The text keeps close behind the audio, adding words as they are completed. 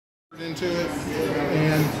into it,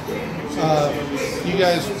 and you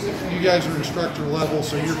guys are instructor level,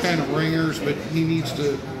 so you're kind of ringers, but he needs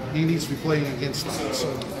to be playing against that. So.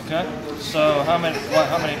 Okay. So how many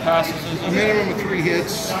passes is it? A minimum of 3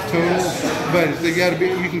 hits total, but they got to be.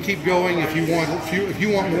 You can keep going if you want. If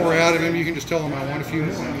you want more out of him, you can just tell him I want a few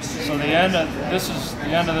more. So the end of this is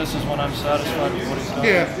when I'm satisfied with what he's done.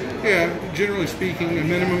 Yeah. Generally speaking, a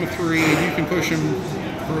minimum of 3, and you can push him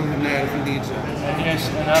further than that if he needs it.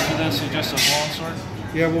 And after this, he just says longsword.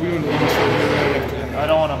 Yeah, we'll go into longsword right after that. I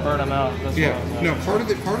don't want to burn him out. That's No. Part of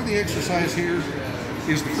the exercise here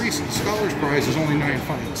is the free scholars prize is only 9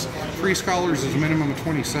 fights. Free scholars is a minimum of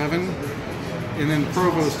 27, and then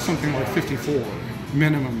provost is something like 54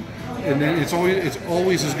 minimum. And then it's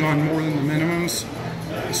always has gone more than the minimums.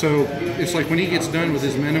 So it's like when he gets done with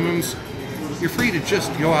his minimums, you're free to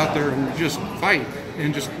just go out there and just fight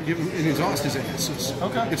and just give him and exhaust his ass.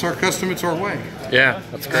 It's our custom, it's our way. Yeah,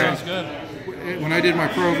 that's great. Sounds good. When I did my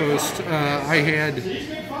provost,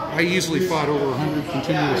 I easily fought over 100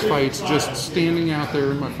 continuous fights just standing out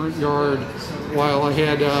there in my front yard while I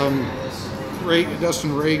had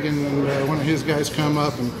Dustin Reagan and one of his guys come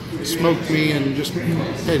up and smoked me and just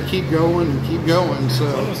had to keep going and keep going. So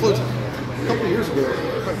it was a couple of years ago,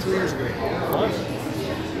 about 3 years ago.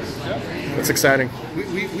 That's exciting.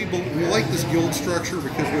 We like this guild structure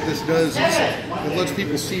because what this does is it lets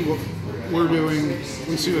people see what we're doing,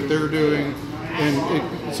 we see what they're doing,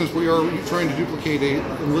 and since we are trying to duplicate an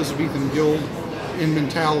Elizabethan guild in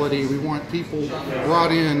mentality, we want people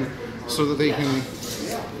brought in so that they can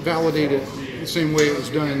validate it the same way it was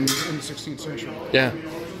done in the 16th century. Yeah,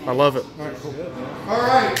 I love it. All right, cool. All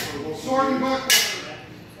right, sword and buckler,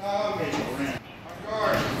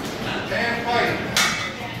 guard, and fight.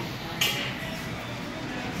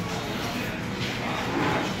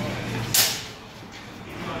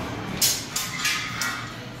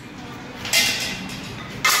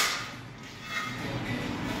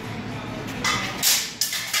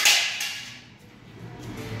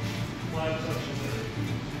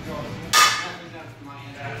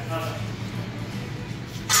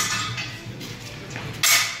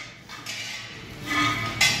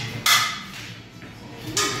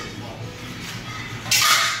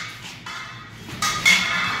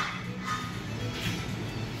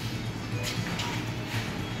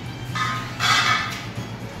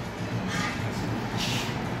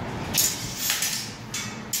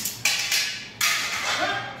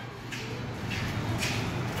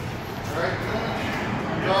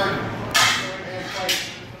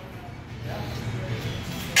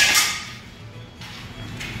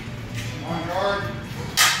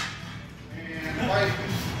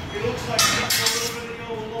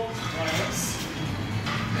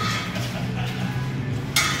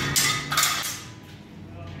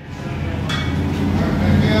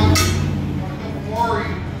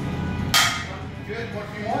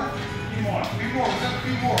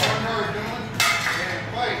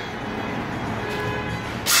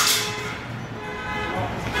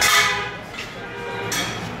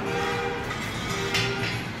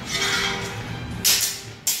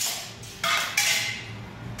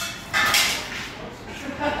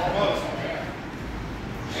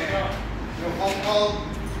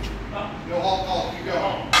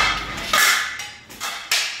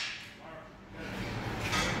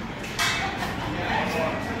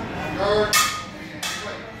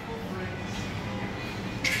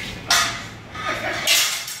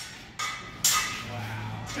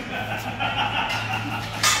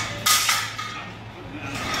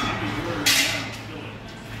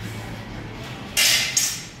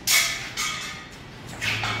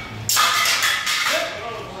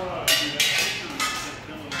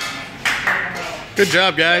 Good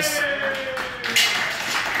job, guys.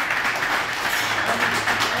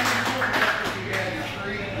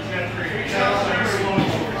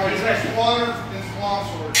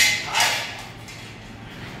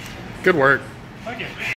 Good work.